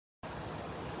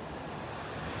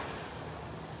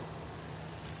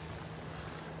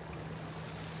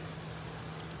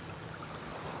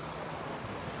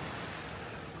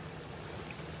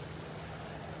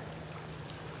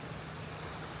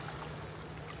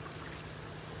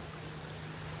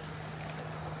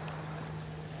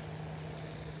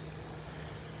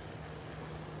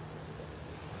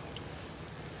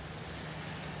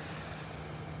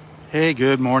Hey,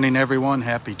 good morning, everyone.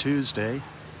 Happy Tuesday.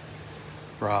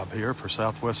 Rob here for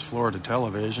Southwest Florida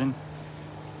Television.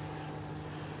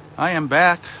 I am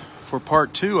back for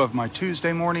part 2 of my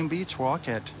Tuesday morning beach walk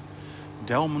at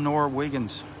Del Menor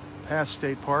Wiggins Pass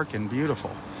State Park in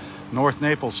beautiful North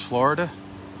Naples, Florida.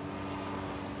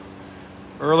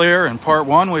 Earlier in part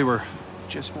 1, we were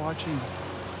just watching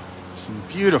some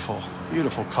beautiful,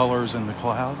 beautiful colors in the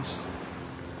clouds.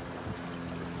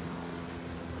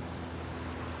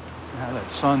 Now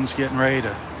that sun's getting ready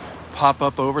to pop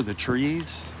up over the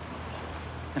trees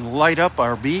and light up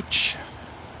our beach,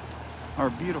 our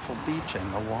beautiful beach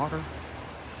and the water.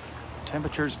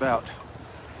 Temperature's about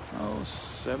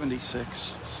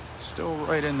 76, still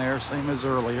right in there, same as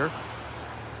earlier.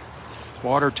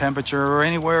 Water temperature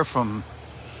anywhere from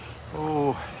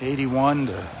 81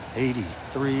 to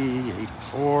 83,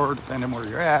 84, depending where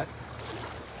you're at.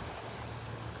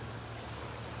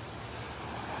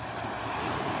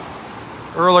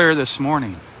 Earlier this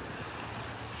morning,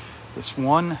 this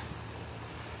one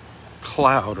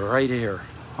cloud right here,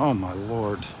 oh my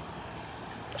Lord,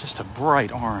 just a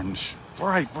bright orange,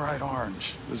 bright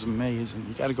orange. It was amazing.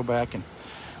 You got to go back and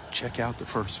check out the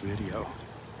first video.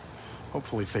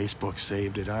 Hopefully Facebook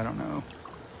saved it, I don't know.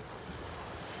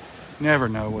 Never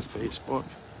know with Facebook.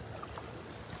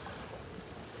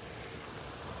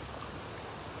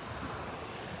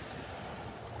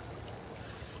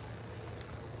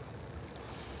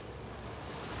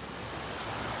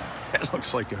 It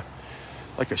looks like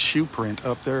a shoe print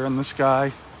up there in the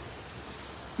sky.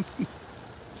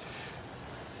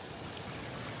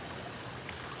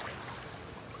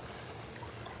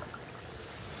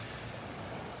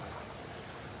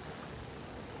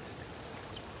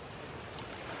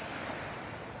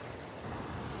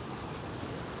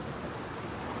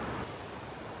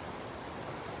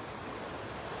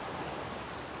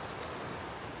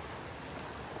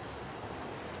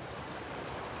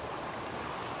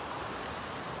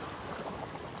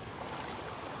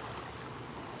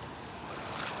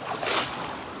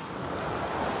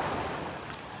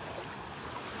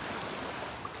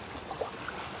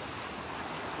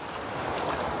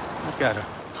 Got a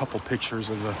couple pictures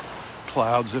of the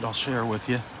clouds that I'll share with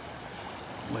you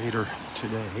later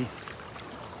today.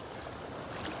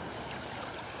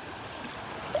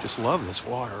 Just love this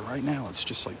water right now. It's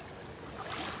just like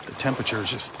the temperature is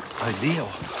just ideal.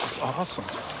 It's awesome.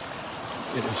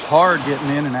 It is hard getting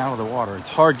in and out of the water.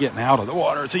 It's hard getting out of the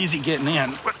water. It's easy getting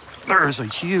in, but there is a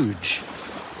huge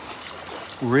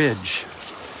ridge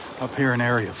up here in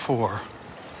Area 4.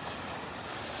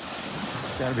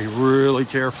 Got to be really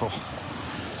careful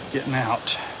getting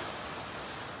out.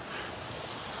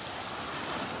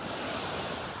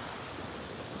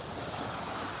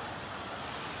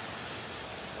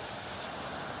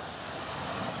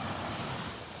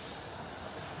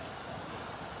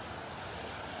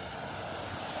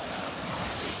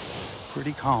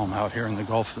 Pretty calm out here in the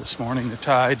Gulf this morning. The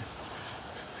tide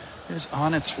is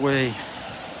on its way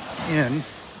in.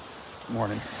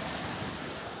 Morning.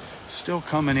 Still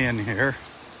coming in here.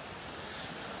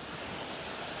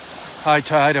 High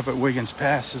tide up at Wiggins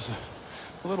Pass is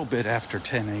a little bit after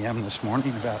 10 a.m. this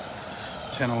morning, about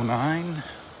 10:09.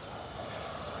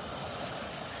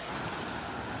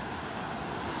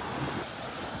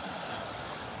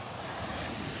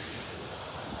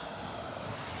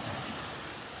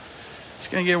 It's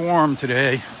going to get warm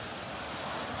today.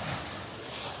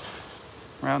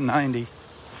 Around 90,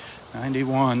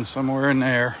 91, somewhere in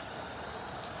there.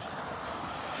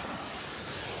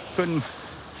 Couldn't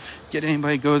get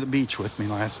anybody to go to the beach with me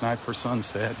last night for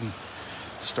sunset, and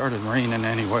it started raining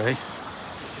anyway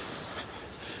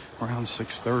around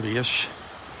 6:30ish.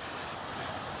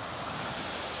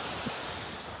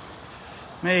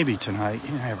 Maybe tonight,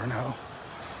 you never know.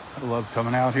 I love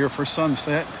coming out here for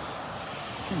sunset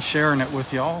and sharing it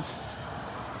with y'all.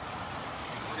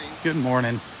 Good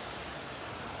morning.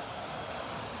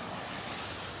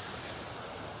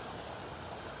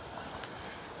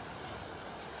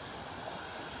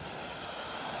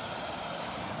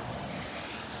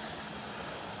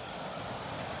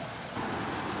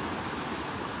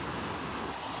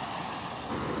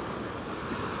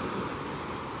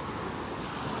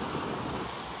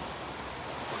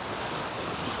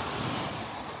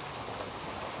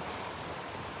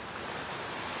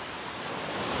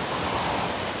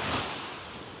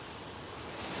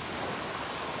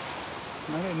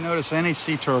 I didn't notice any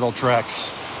sea turtle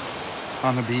tracks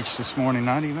on the beach this morning,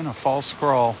 not even a false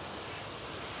crawl.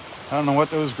 I don't know what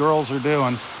those girls are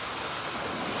doing.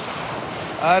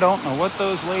 I don't know what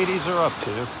those ladies are up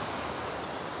to.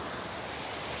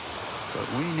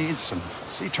 But we need some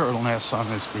sea turtle nests on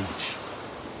this beach.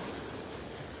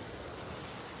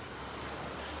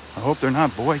 hope they're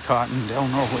not boycotting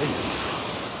Delano Lakes.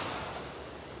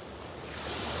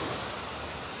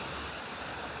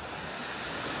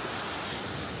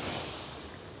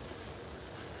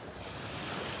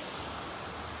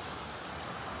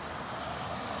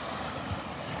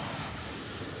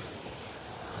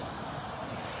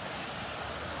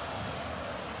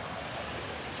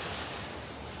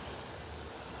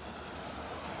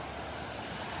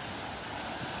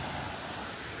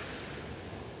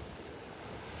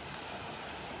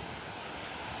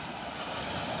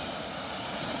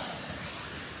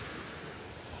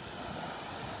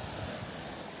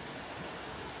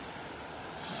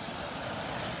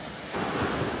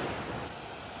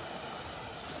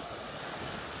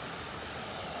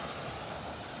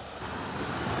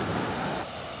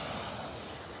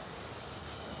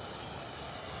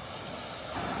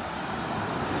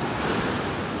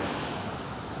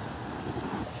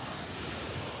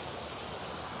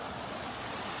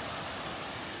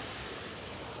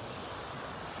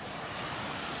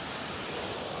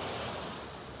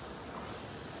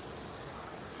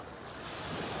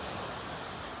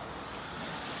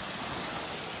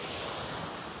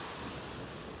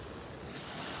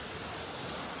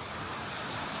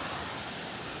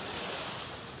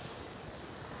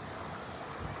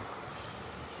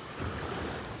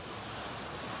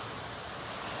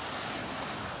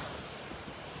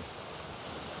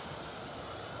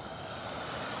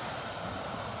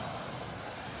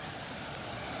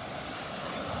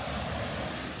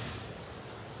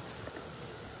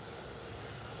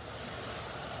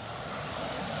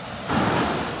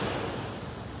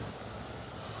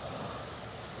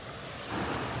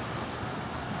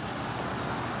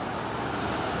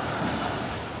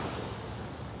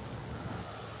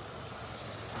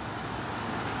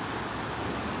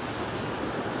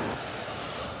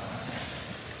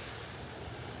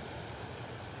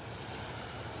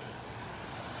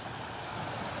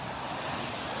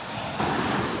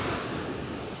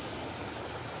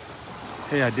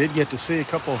 Hey, I did get to see a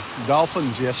couple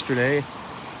dolphins yesterday.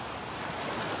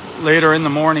 Later in the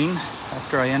morning,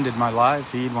 after I ended my live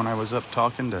feed, when I was up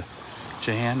talking to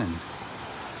Jan and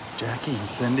Jackie and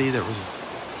Cindy, there was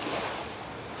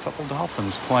a couple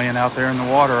dolphins playing out there in the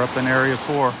water up in Area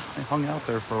 4. They hung out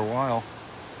there for a while.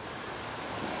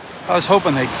 I was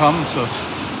hoping they'd come so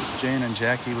Jan and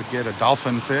Jackie would get a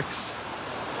dolphin fix.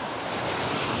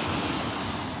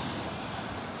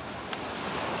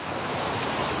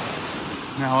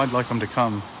 Now I'd like them to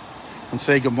come and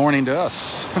say good morning to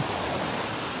us.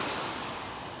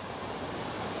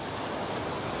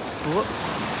 Whoop.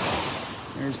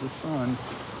 There's the sun.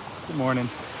 Good morning.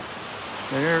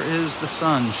 There is the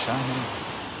sun shining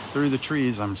through the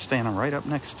trees. I'm standing right up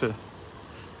next to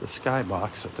the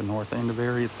skybox at the north end of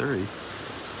Area 3. And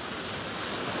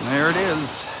there it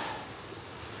is.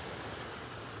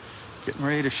 Getting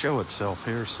ready to show itself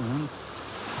here soon.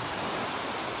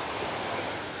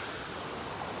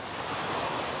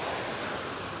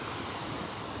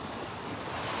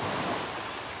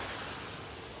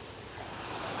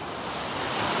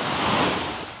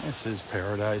 This is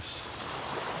paradise.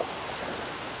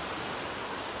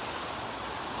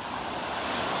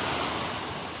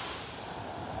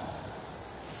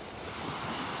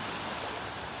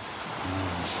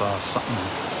 I saw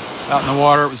something out in the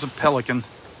water. It was a pelican.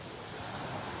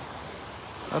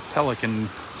 A pelican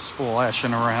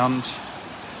splashing around.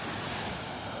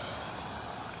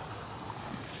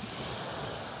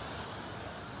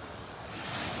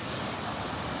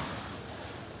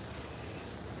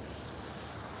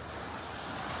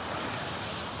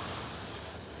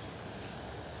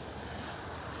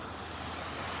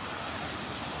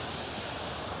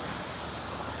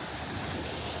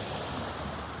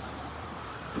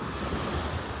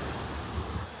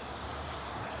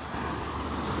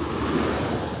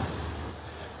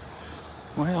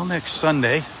 Well, next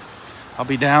Sunday, I'll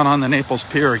be down on the Naples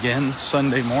Pier again,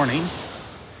 Sunday morning.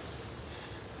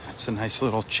 That's a nice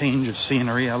little change of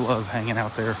scenery. I love hanging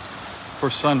out there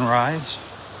for sunrise.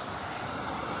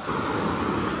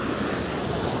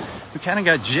 We kind of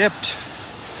got gypped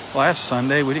last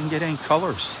Sunday. We didn't get any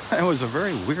colors. It was a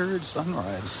very weird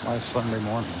sunrise last Sunday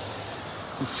morning.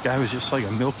 The sky was just like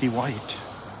a milky white.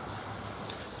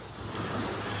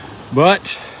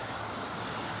 But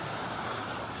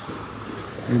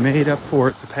we made up for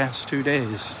it the past 2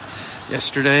 days.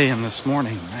 Yesterday and this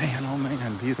morning. Man, oh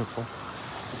man, beautiful.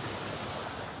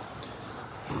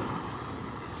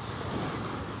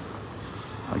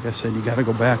 Like I said, you got to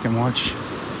go back and watch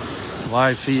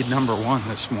live feed number 1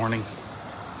 this morning.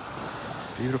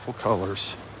 Beautiful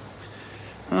colors.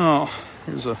 Oh,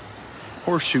 here's a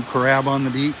horseshoe crab on the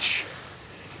beach.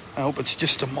 I hope it's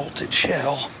just a molted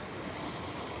shell.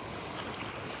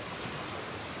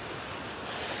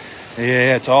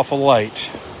 Yeah, it's awful light.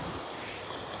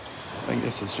 I think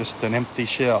this is just an empty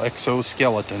shell,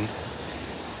 exoskeleton.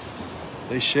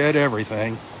 They shed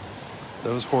everything.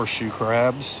 Those horseshoe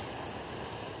crabs.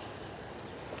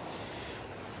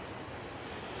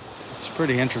 It's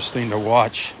pretty interesting to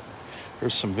watch.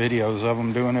 There's some videos of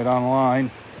them doing it online.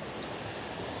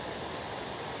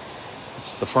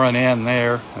 It's the front end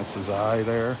there. That's his eye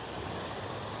there.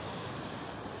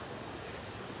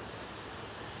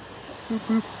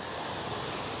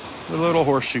 The little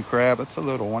horseshoe crab, it's a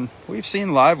little one. We've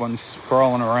seen live ones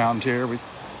crawling around here. We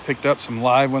picked up some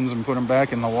live ones and put them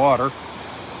back in the water.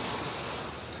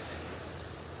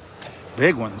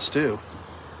 Big ones too.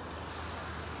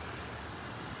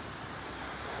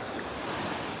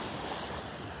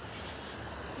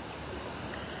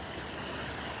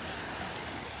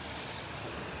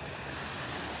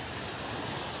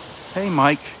 Hey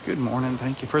Mike, good morning.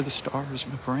 Thank you for the stars,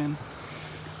 my friend.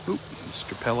 Oop,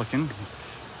 Mr. Pelican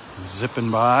zipping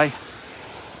by.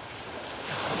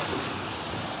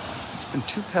 It's been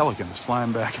 2 pelicans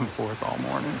flying back and forth all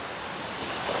morning.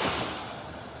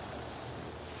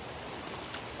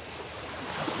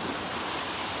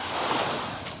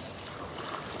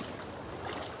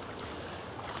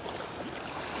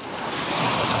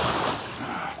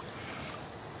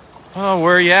 Oh,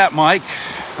 where are you at, Mike?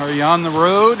 Are you on the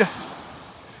road?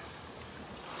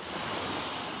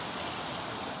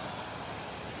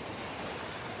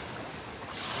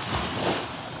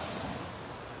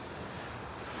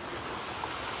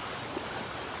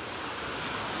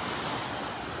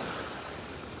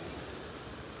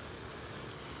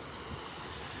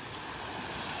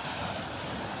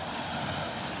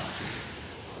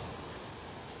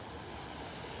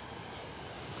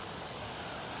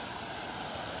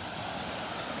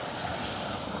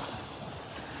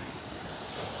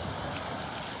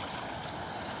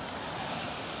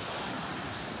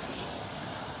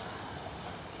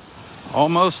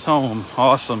 Almost home.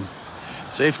 Awesome.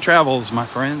 Safe travels, my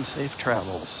friend. Safe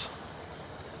travels.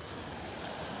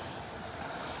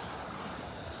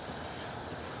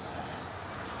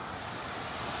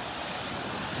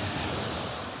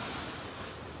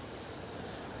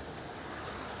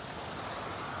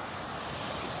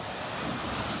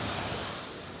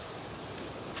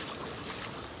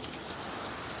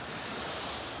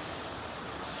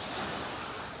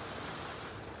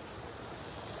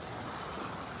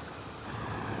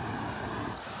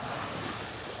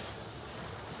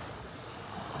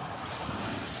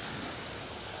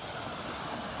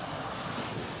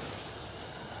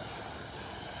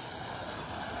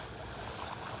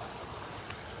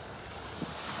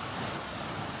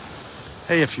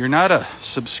 Hey, if you're not a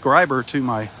subscriber to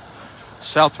my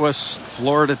Southwest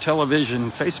Florida Television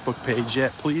Facebook page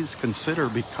yet, please consider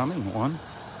becoming one.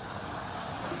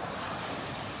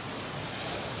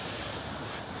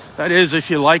 That is, if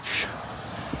you like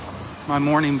my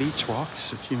morning beach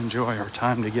walks, if you enjoy our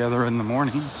time together in the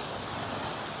mornings.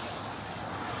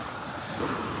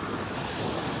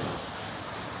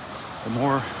 The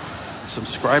more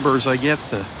subscribers I get,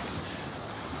 the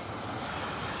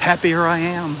happier I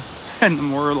am. And the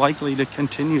more likely to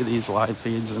continue these live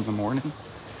feeds in the morning.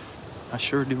 I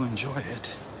sure do enjoy it.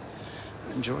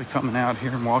 I enjoy coming out here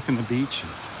and walking the beach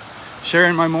and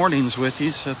sharing my mornings with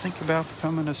you. So think about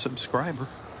becoming a subscriber.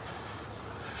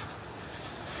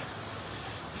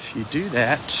 If you do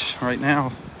that right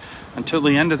now, until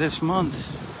the end of this month,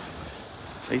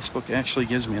 Facebook actually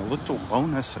gives me a little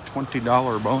bonus, a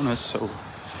 $20 bonus. So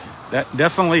that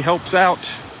definitely helps out.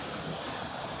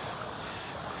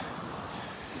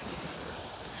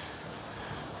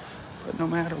 But no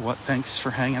matter what, thanks for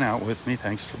hanging out with me.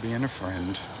 Thanks for being a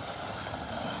friend.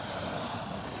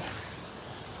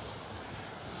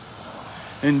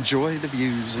 Enjoy the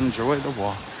views. Enjoy the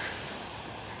walk.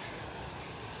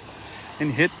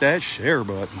 And hit that share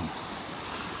button.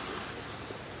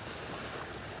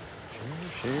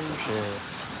 Share.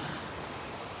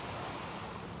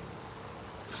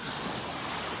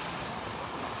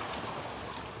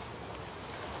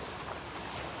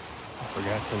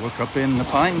 Forgot to look up in the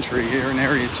pine tree here in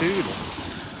Area 2 to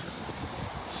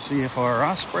see if our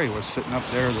osprey was sitting up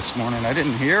there this morning. I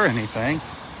didn't hear anything.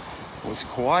 It was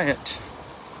quiet.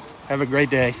 Have a great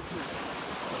day.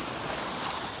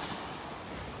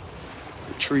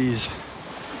 The trees,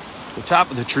 the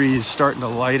top of the tree is starting to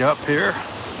light up here.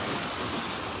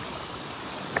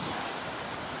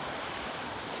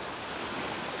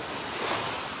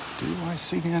 Do I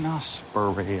see an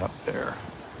osprey up there?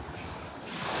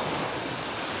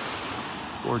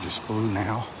 Gorgeous blue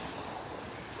now.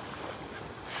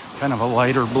 Kind of a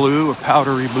lighter blue, a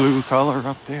powdery blue color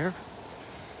up there.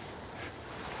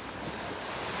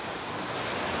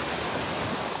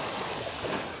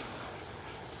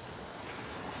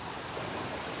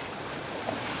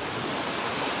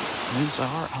 is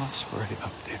our osprey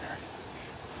up there.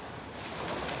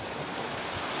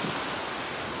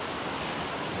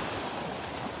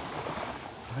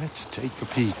 Let's take a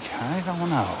peek. I don't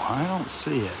know. I don't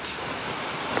see it.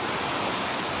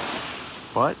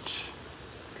 But,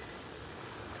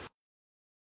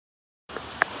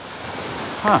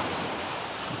 I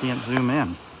can't zoom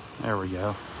in. There we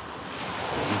go.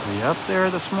 Is he up there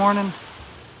this morning?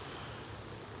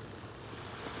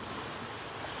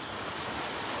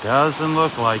 Doesn't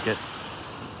look like it.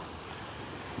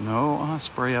 No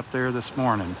osprey up there this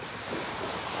morning.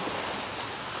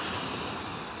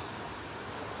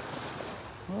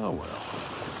 Oh well.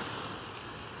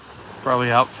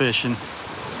 Probably out fishing.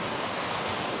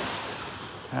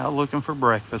 Out looking for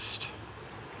breakfast.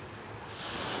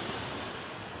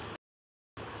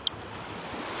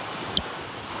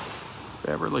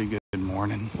 Beverly, good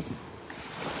morning.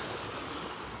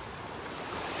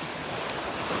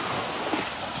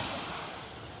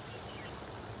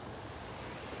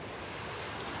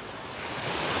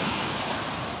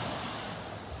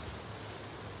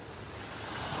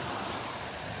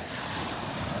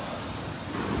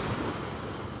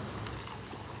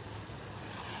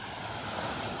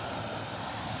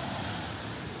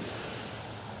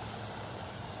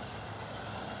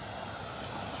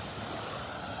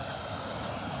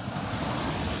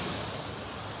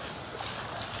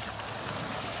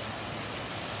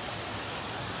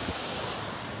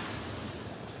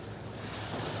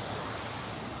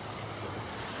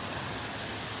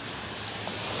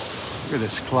 Look at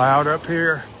this cloud up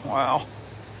here. Wow.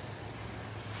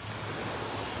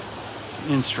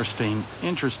 Some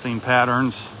interesting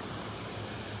patterns.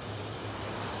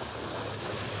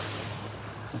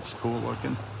 That's cool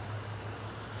looking.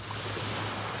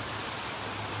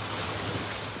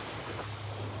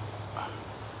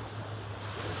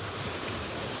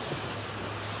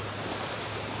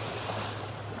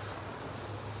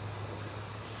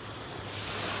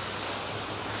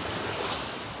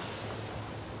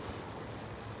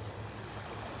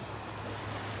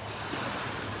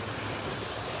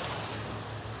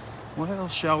 Well,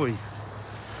 shall we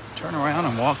turn around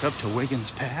and walk up to Wiggins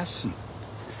Pass and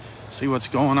see what's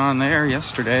going on there?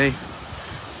 Yesterday,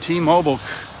 T-Mobile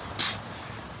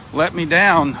let me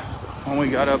down when we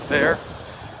got up there.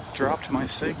 Dropped my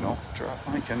signal, dropped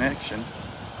my connection.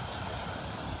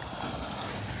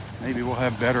 Maybe we'll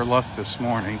have better luck this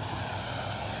morning.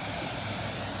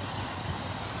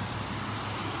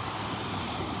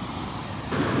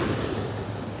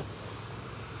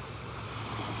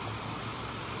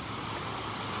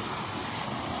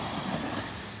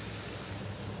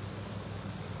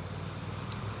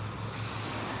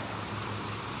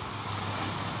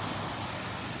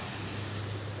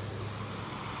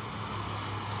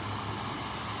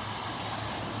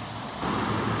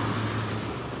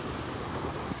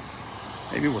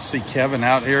 Maybe we'll see Kevin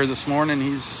out here this morning.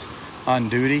 He's on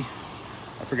duty.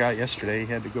 I forgot yesterday he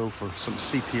had to go for some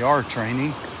CPR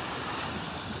training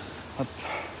up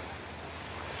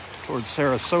towards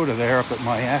Sarasota there, up at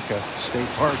Mayaca State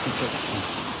Park. He took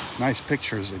some nice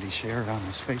pictures that he shared on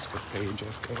his Facebook page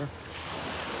up there.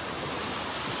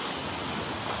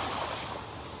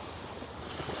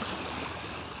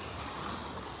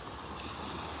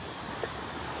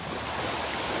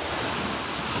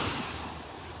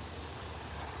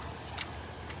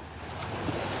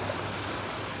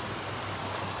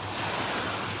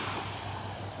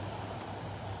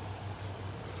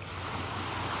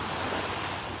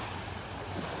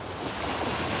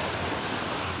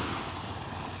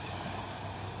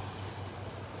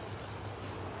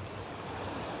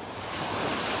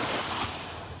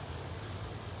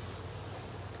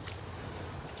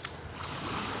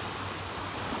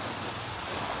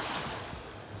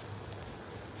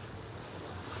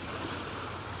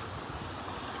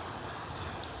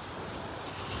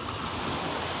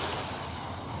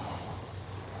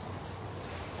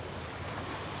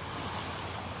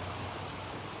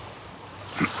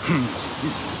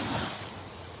 Excuse me.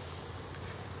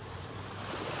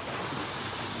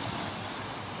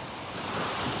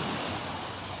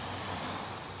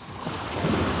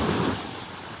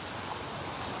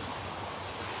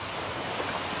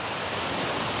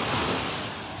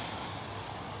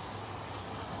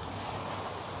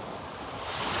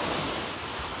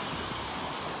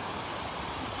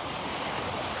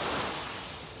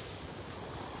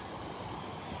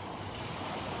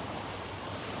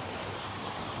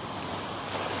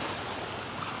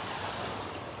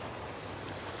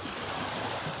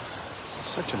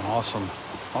 Such an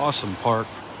awesome park.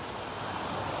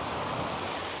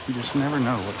 You just never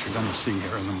know what you're going to see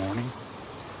here in the morning.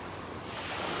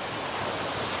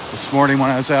 This morning when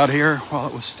I was out here, while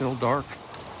it was still dark,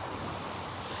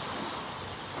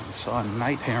 I saw a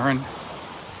night heron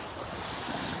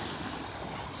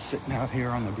sitting out here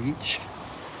on the beach.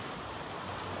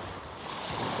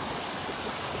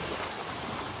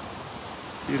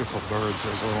 Beautiful birds,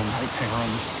 those little night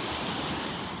herons.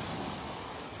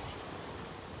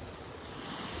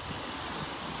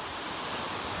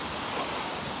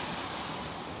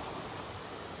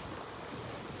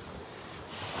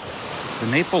 The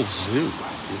Naples Zoo.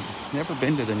 If you've never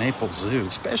been to the Naples Zoo,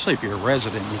 especially if you're a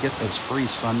resident, you get those free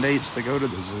Sundays to go to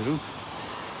the zoo.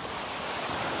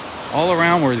 All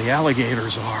around where the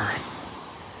alligators are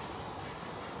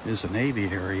is an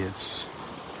aviary. It's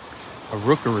a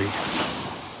rookery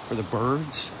for the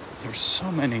birds. There's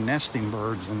so many nesting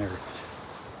birds in there.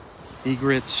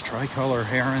 Egrets, tricolor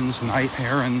herons, night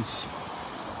herons.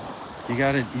 You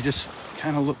just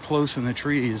kind of look close in the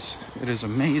trees. It is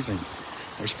amazing.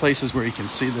 There's places where you can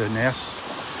see the nests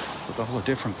with all the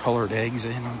different colored eggs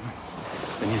in them.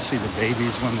 And you see the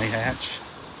babies when they hatch.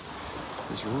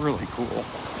 It's really cool.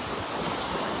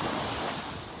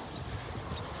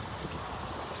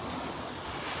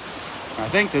 I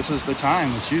think this is the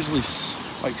time. It's usually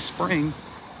like spring.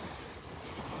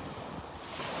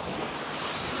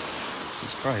 This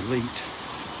is probably late.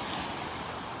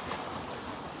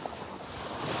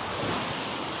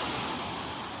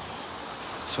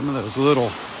 Some of those little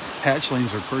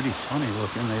hatchlings are pretty funny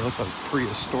looking. They look like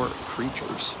prehistoric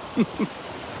creatures.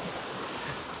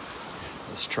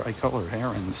 Those tricolor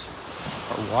herons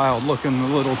are wild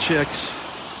looking little chicks.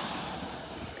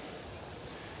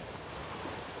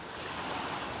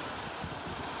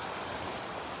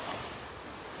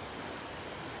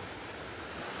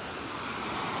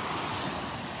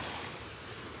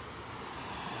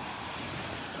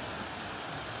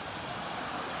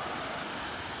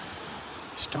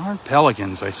 Darn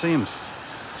pelicans. I see them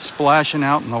splashing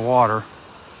out in the water,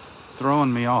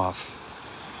 throwing me off.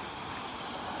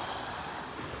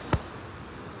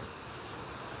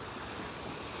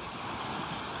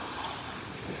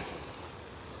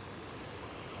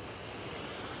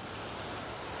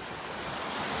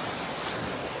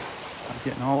 I'm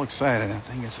getting all excited. I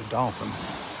think it's a dolphin.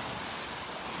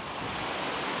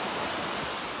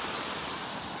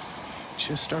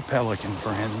 Just our pelican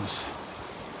friends.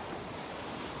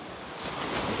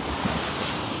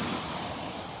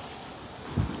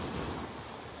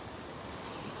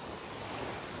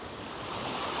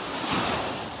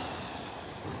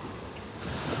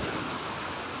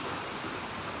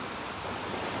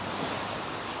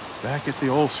 Back at the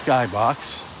old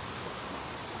skybox.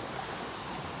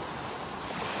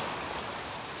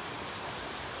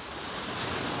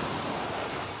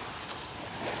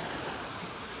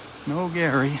 No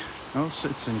Gary, no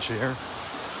sits-in chair.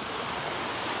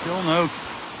 Still no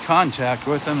contact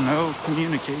with him, no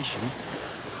communication.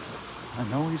 I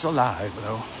know he's alive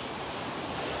though.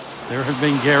 There have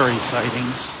been Gary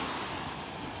sightings.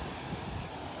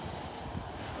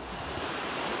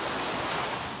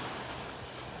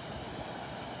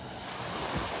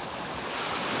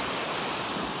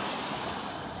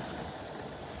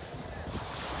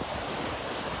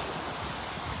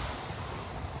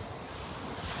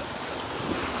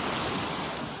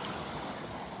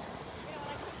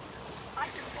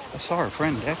 I saw our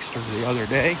friend Dexter the other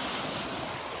day.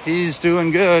 He's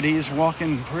doing good. He's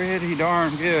walking pretty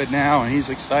darn good now, and he's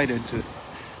excited to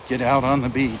get out on the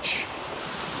beach.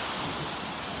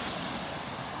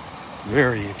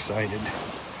 Very excited.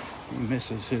 He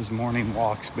misses his morning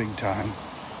walks big time.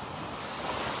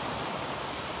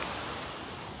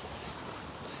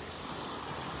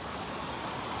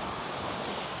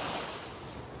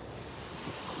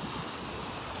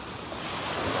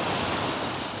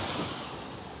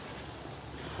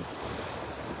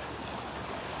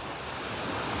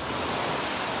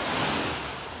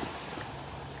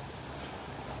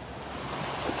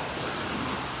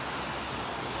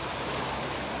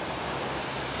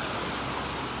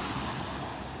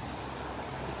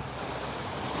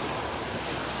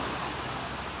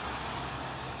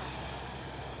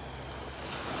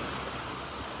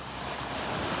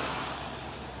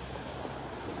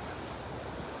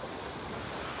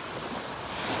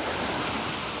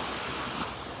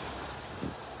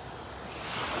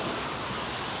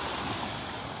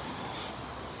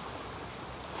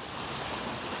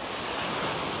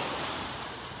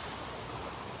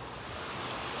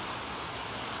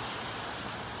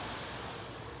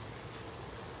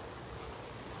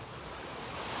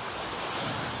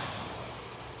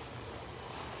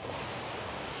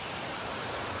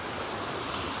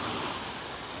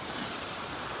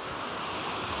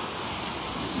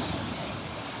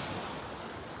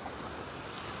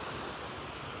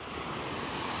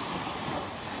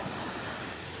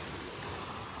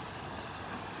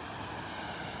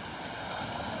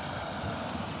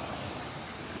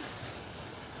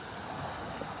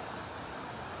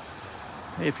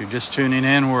 Hey, if you're just tuning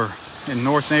in, we're in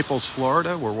North Naples,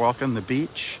 Florida. We're walking the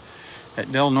beach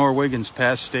at Del Nor Wiggins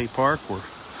Pass State Park. We're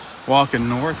walking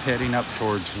north, heading up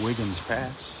towards Wiggins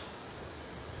Pass.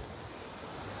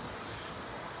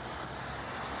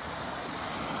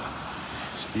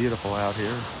 It's beautiful out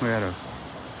here. We had a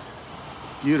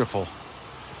beautiful,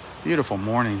 beautiful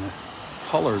morning. The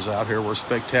colors out here were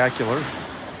spectacular.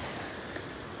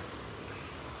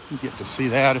 You get to see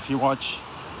that if you watch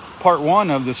part 1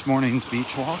 of this morning's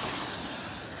beach walk.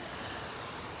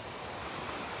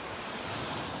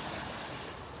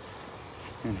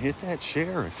 And hit that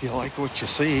share if you like what you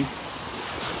see.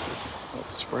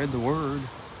 Help spread the word.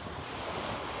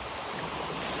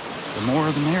 The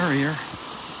more the merrier.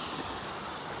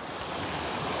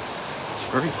 It's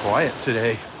very quiet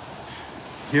today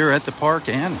here at the park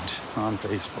and on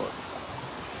Facebook.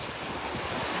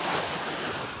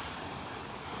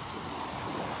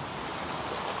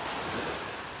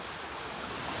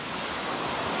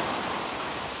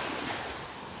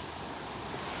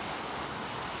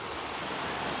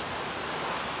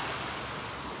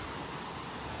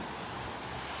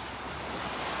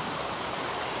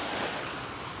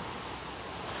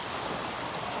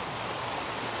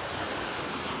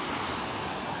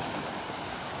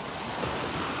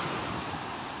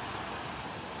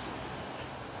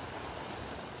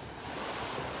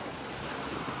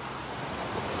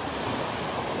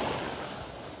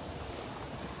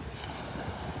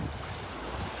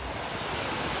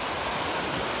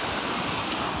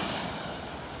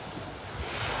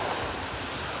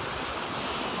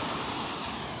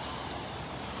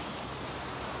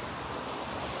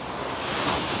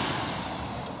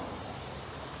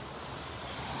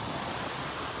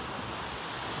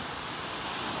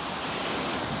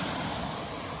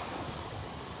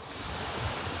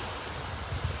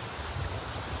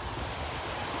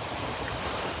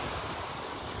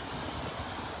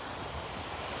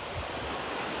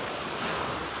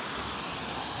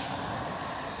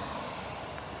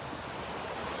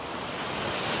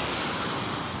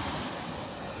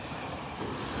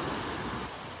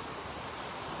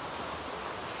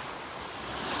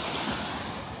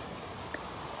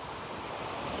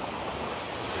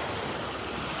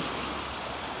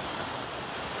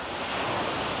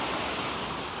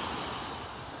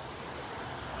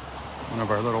 One of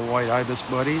our little white ibis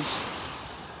buddies.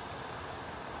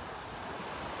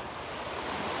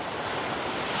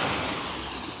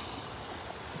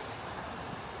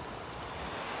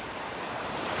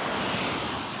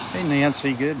 Hey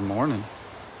Nancy, good morning.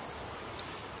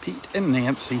 Pete and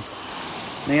Nancy.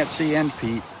 Nancy and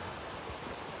Pete.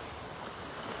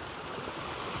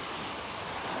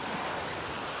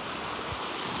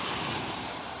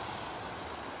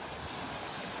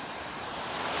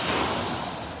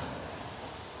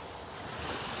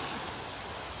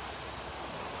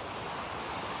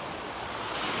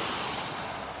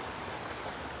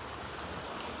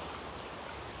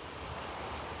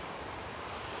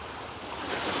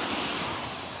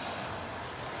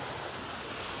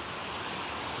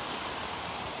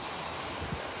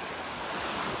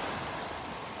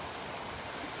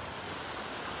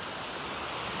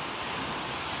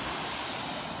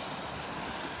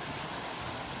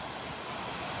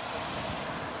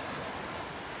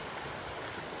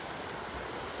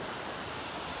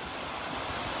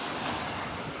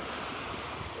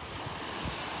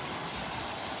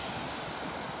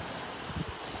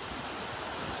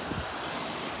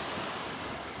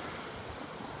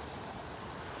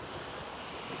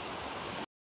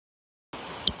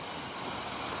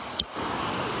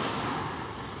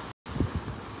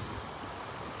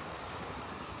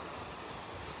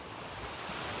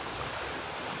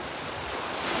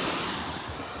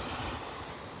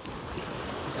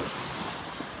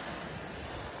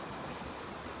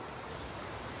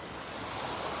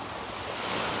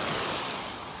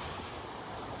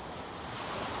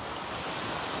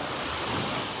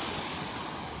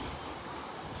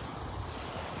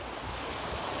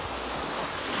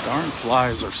 Darn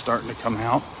flies are starting to come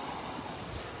out.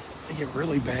 They get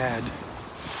really bad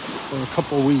for a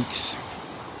couple weeks.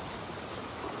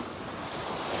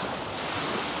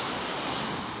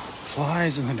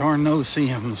 Flies and the darn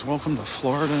no-see-ums. Welcome to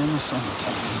Florida in the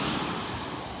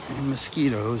summertime. And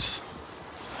mosquitoes.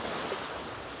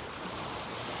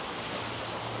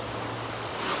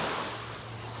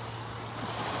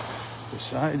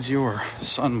 Besides your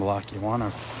sunblock, you want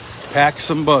to pack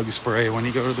some bug spray when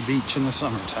you go to the beach in the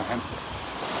summertime.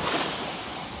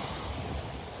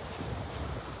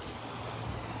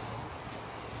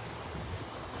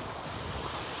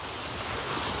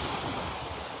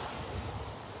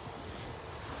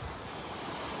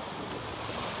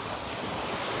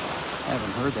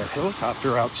 Haven't heard that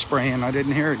helicopter out spraying. I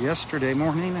didn't hear it yesterday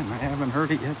morning, and I haven't heard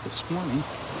it yet this morning.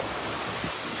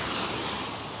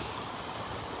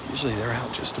 Usually they're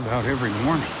out just about every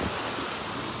morning.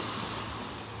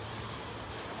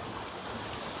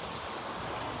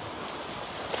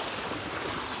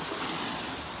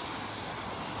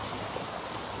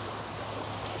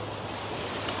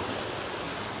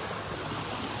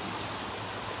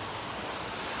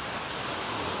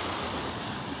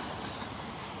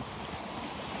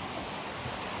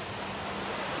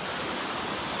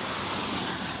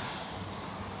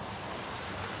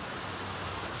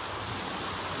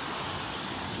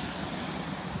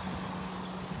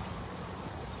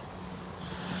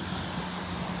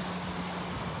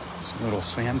 Some little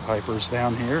sandpipers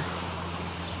down here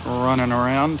running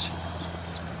around.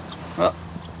 Oh,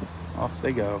 off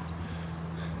they go.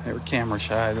 They were camera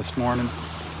shy this morning.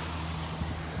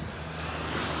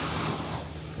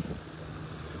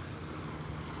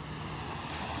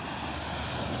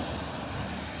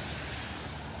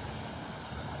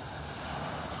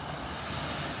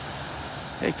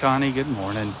 Hey Connie, good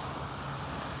morning.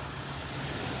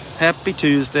 Happy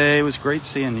Tuesday. It was great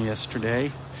seeing you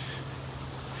yesterday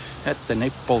at the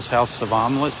Naples House of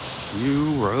Omelets.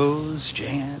 You, Rose,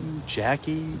 Jan,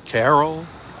 Jackie, Carol,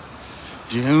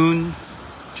 June,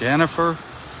 Jennifer,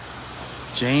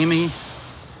 Jamie.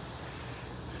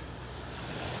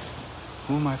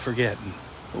 Who am I forgetting?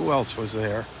 Who else was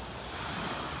there?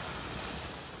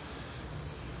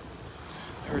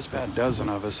 There was about a dozen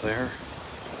of us there.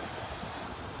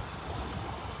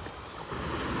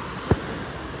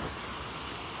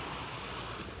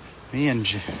 Me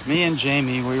and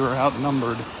Jamie, we were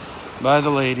outnumbered by the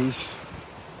ladies.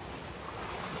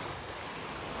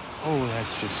 Oh,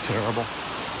 that's just terrible.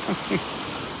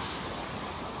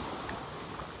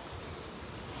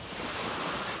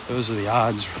 Those are the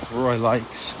odds Roy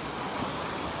likes.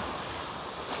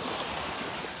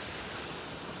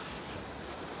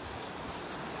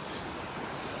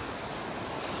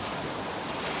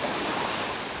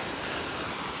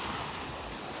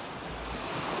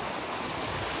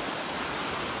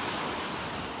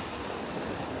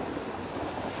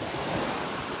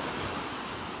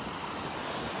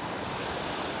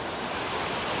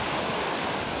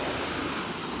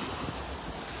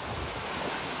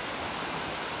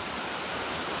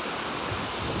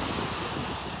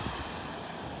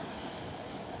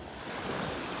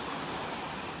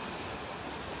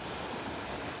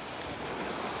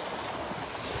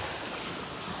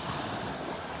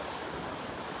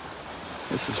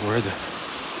 This is where the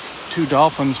two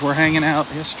dolphins were hanging out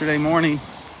yesterday morning.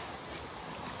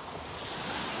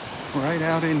 Right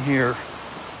out in here.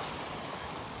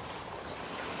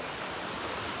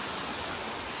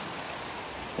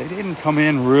 They didn't come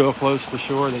in real close to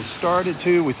shore. They started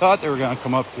to. We thought they were going to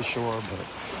come up to shore, but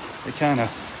they kind of,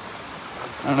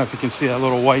 I don't know if you can see that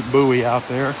little white buoy out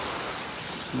there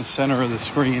in the center of the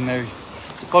screen there.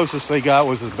 The closest they got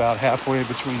was about halfway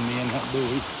between me and that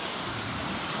buoy.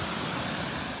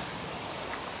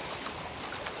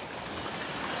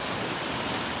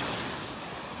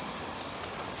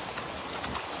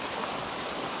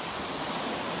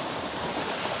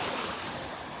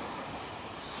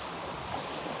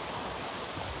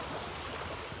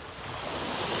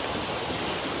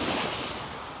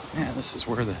 Yeah, this is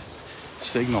where the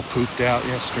signal pooped out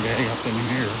yesterday up in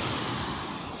here.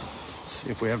 Let's see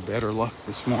if we have better luck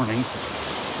this morning.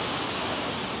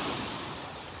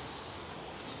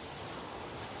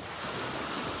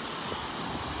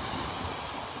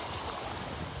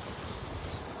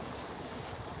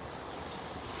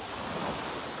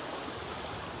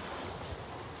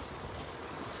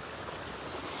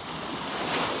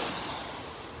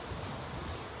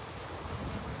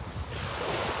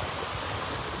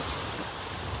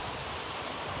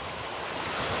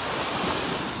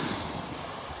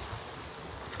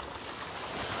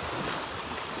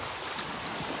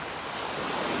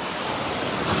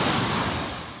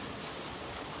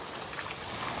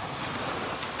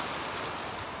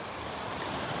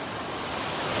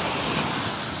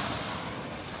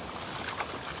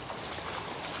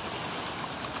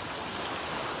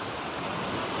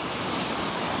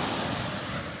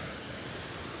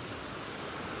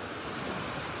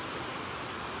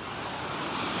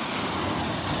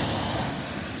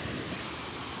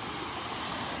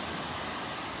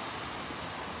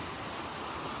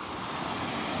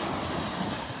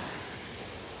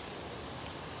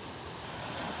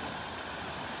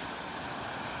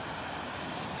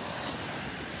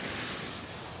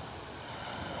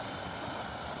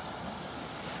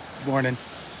 Good morning.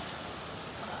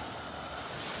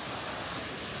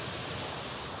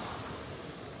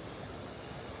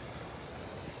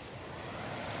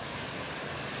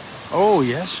 Oh,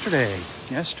 yesterday.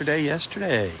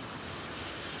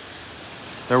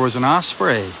 There was an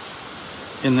osprey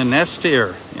in the nest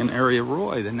here in Area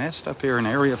Roy, the nest up here in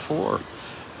Area 4.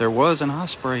 There was an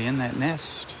osprey in that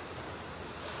nest.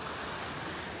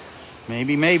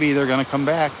 Maybe they're going to come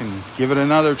back and give it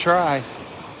another try.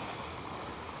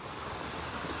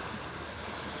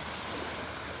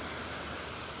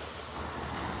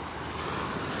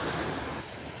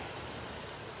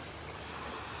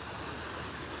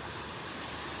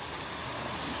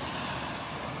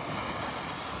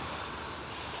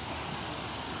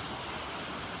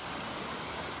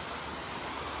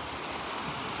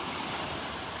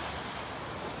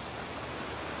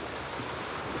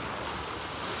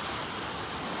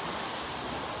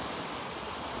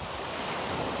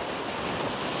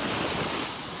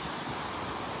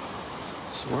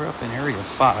 So we're up in Area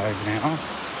 5 now.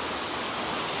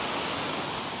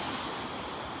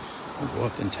 I'll go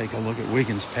up and take a look at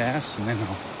Wiggins Pass, and then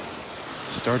I'll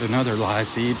start another live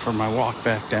feed for my walk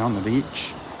back down the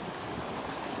beach.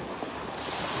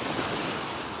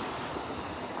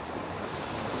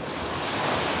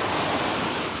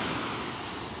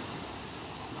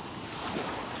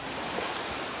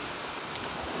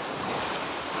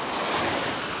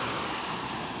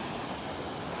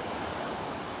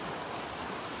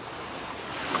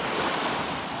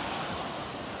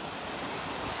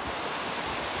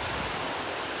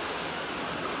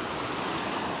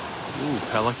 Ooh,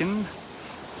 pelican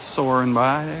soaring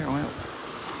by there. Well,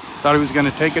 thought he was going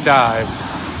to take a dive.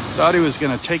 Thought he was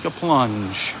going to take a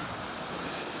plunge.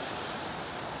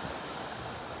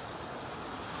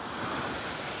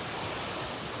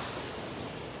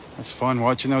 It's fun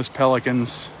watching those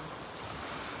pelicans.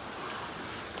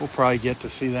 We'll probably get to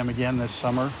see them again this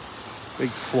summer. Big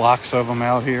flocks of them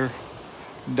out here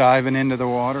diving into the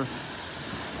water.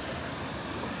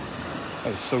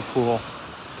 That is so cool.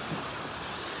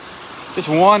 Just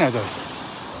one of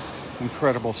the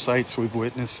incredible sights we've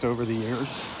witnessed over the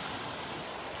years.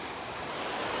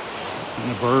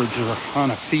 And the birds are on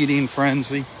a feeding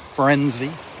frenzy.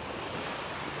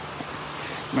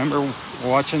 Remember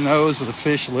watching those, the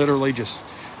fish literally just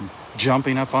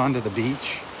jumping up onto the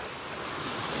beach?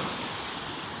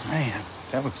 Man,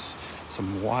 that was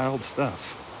some wild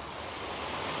stuff.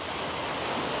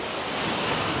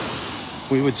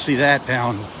 We would see that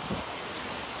down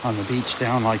on the beach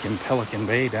down like in Pelican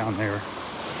Bay down there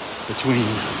between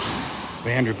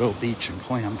Vanderbilt Beach and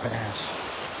Clam Pass.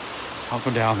 I'll go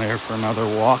down there for another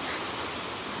walk.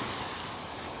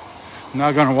 I'm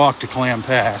not going to walk to Clam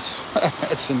Pass.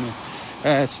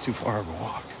 That's too far of a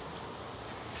walk.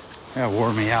 That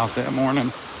wore me out that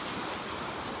morning.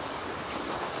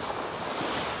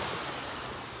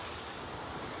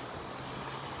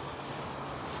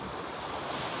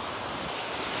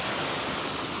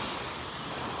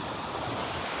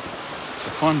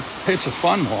 It's a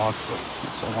fun walk, but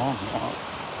it's a long walk.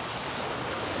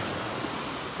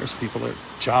 There's people that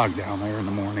jog down there in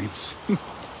the mornings.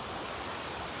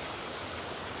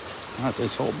 Not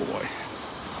this old boy.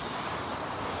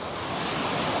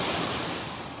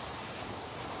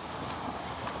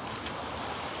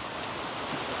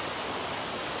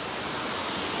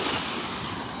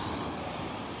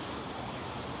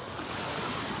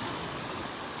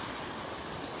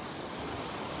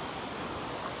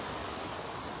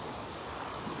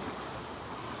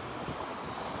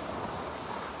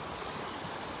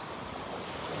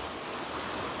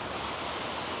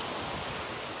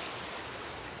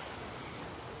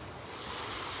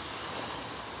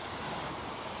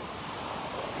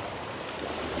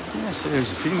 Yes,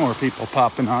 there's a few more people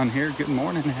popping on here. Good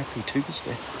morning, happy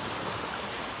Tuesday.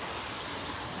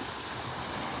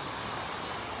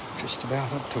 Just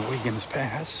about up to Wiggins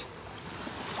Pass.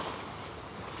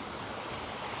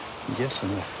 I'm guessing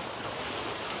the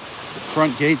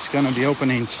front gate's going to be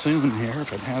opening soon here,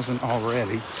 if it hasn't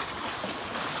already.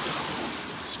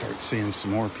 Start seeing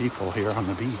some more people here on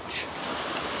the beach.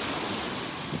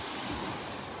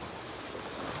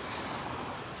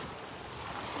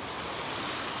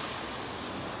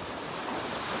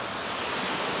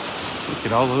 Look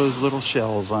at all those little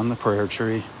shells on the prayer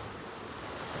tree.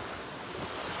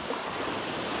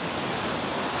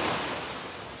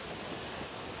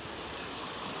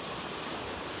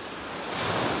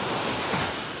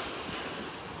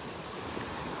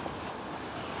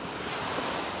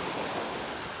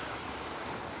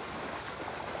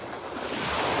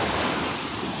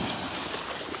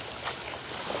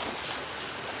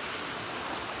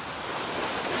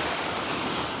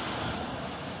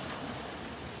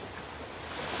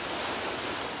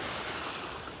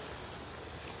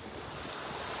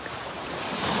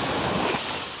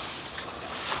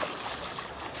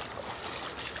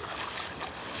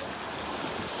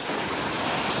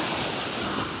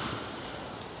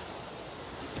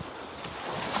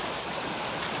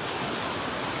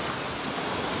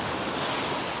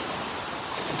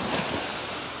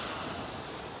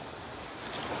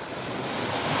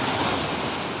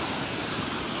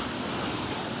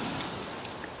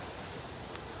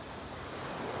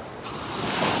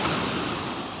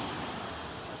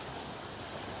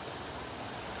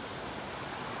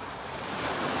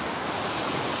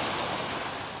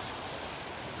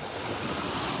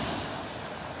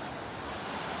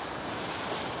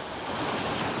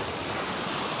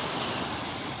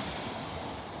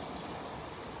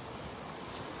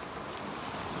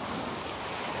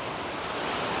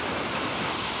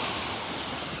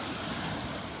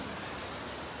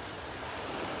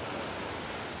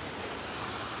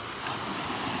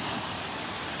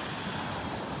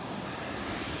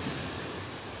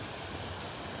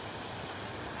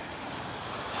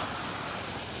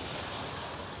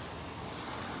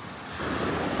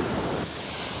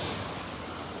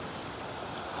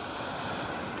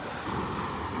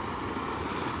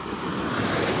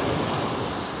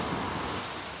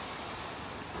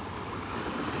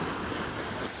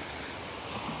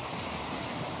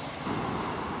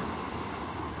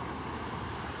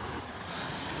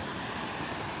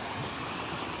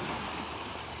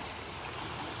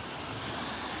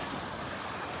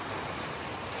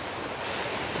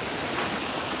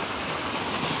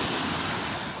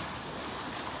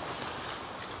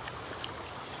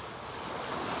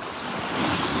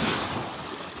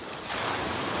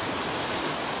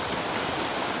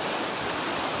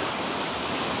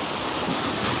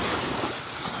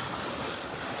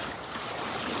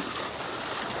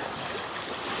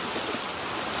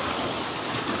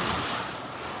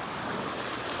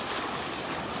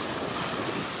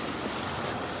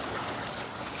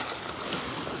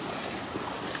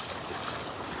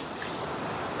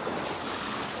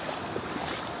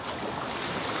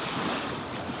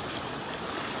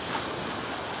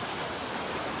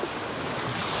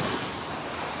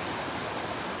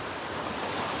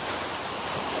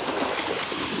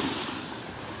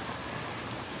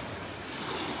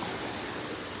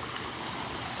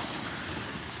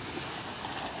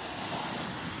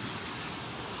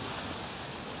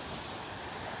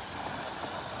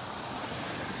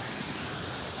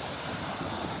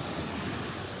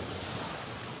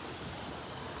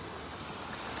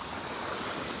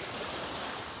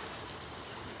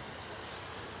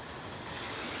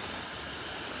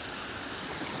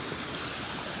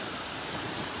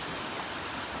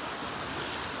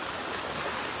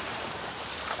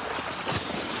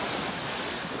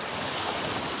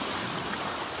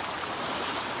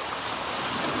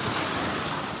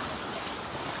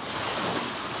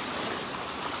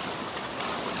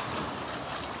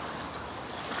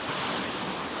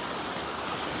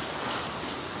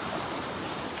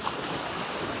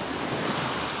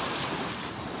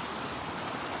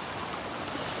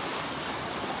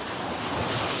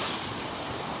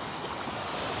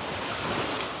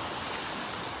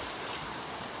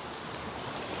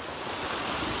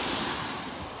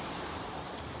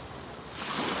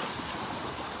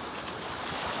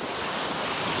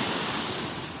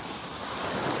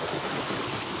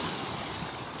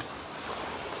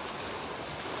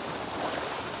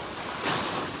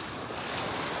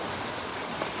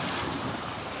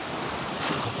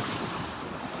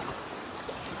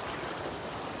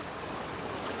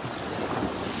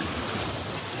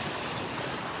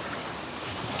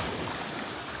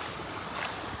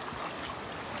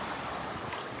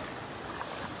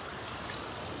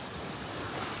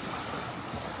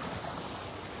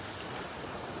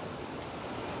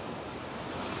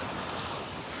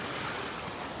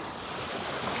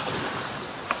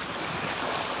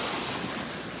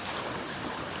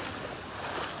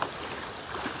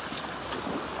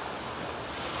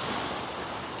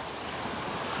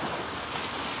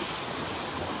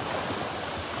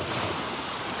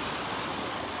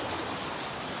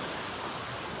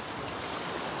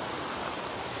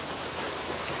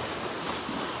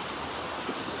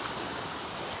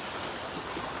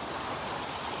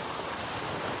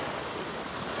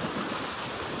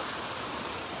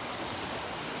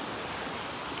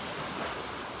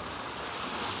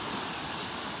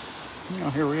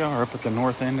 Well, here we are up at the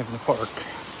north end of the park.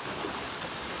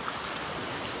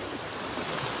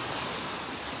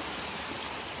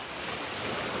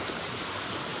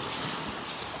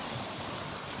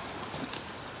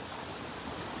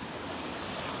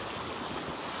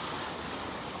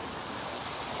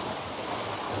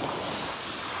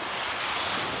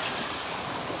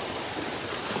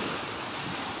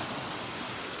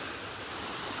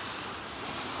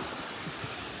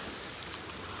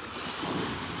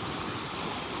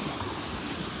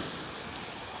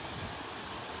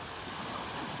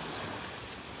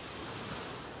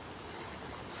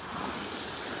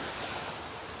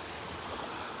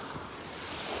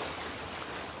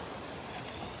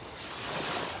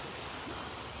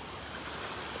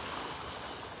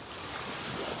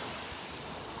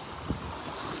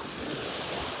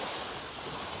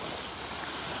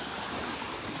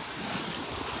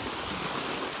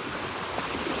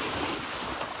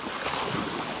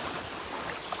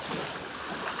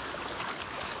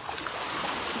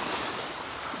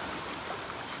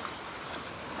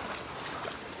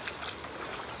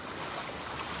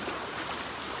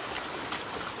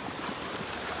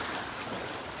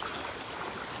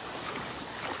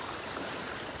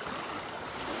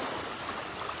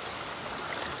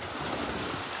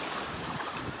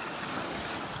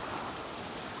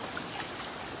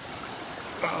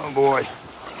 Oh boy.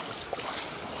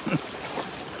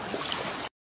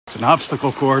 It's an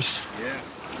obstacle course. Yeah,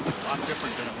 a lot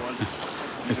different than it was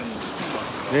even 2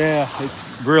 months ago. Yeah,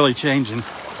 it's really changing.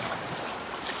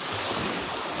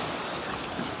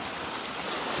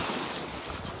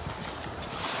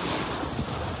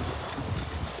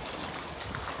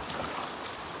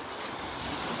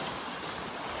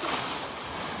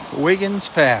 Wiggins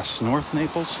Pass, North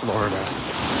Naples, Florida.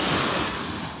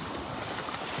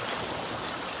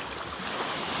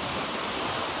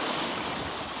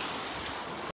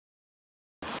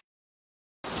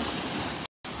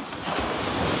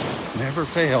 Never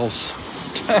fails.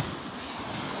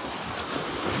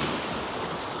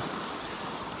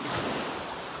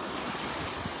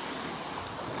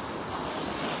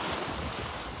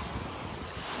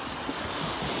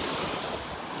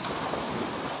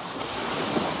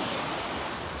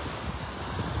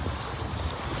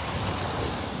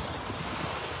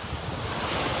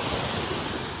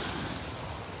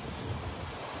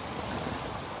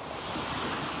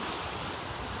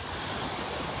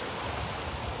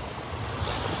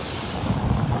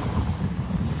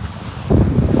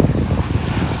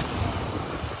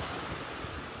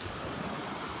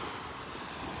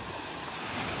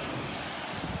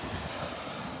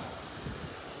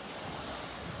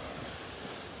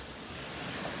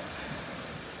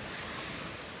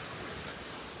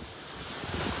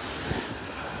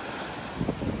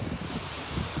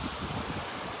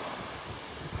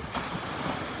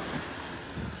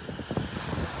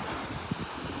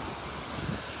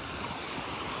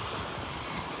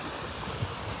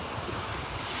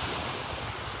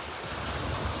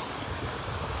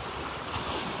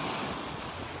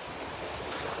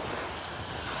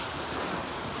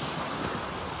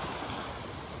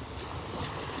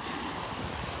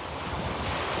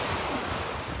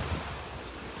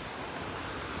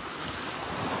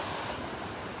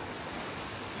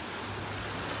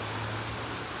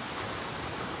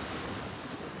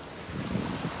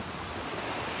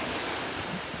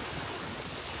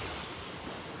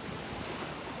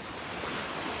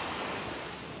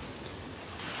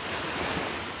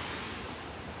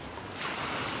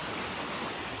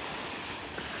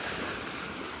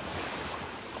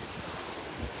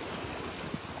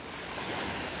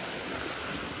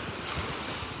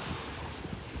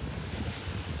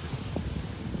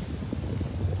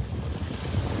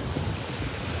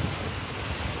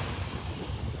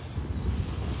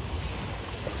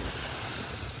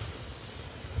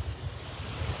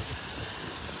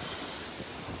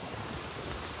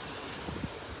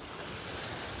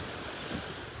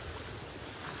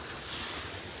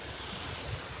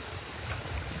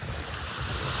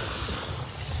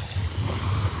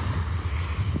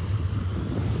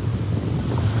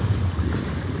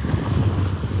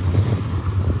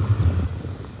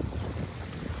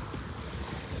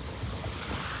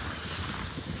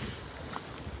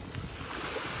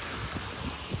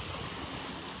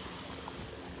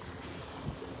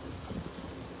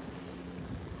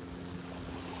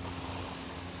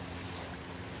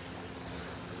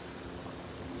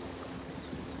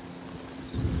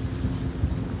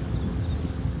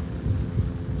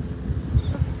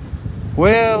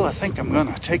 Well, I think I'm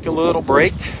going to take a little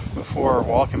break before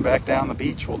walking back down the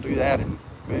beach. We'll do that in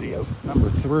video number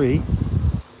 3.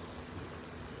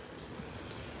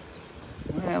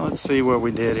 Well, Let's see what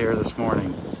we did here this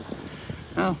morning.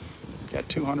 Well, got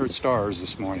 200 stars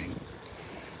this morning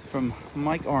from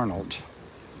Mike Arnold.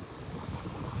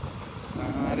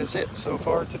 That is it so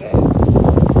far today. All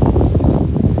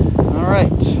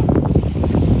right.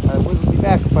 I will be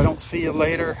back if I don't see you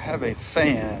later. Have a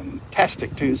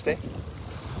fantastic Tuesday.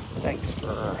 Thanks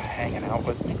for hanging out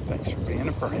with me. Thanks for being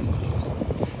a friend.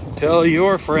 Tell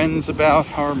your friends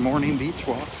about our morning beach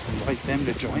walks. Invite them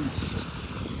to join us.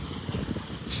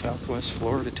 Southwest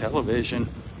Florida Television,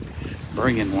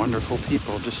 bringing wonderful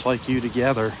people just like you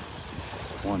together,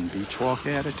 one beach walk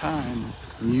at a time.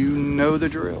 You know the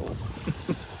drill.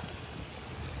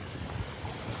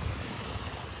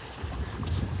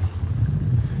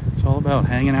 It's all about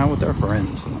hanging out with our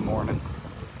friends in the morning.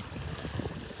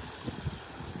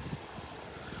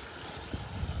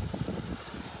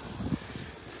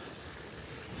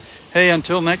 Hey,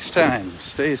 until next time,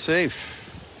 stay safe,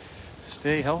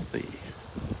 stay healthy,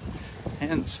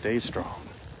 and stay strong.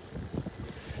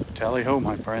 Tally-ho,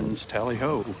 my friends,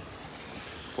 tally-ho.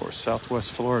 For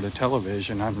Southwest Florida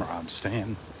Television, I'm Robb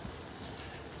Stan.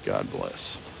 God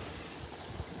bless.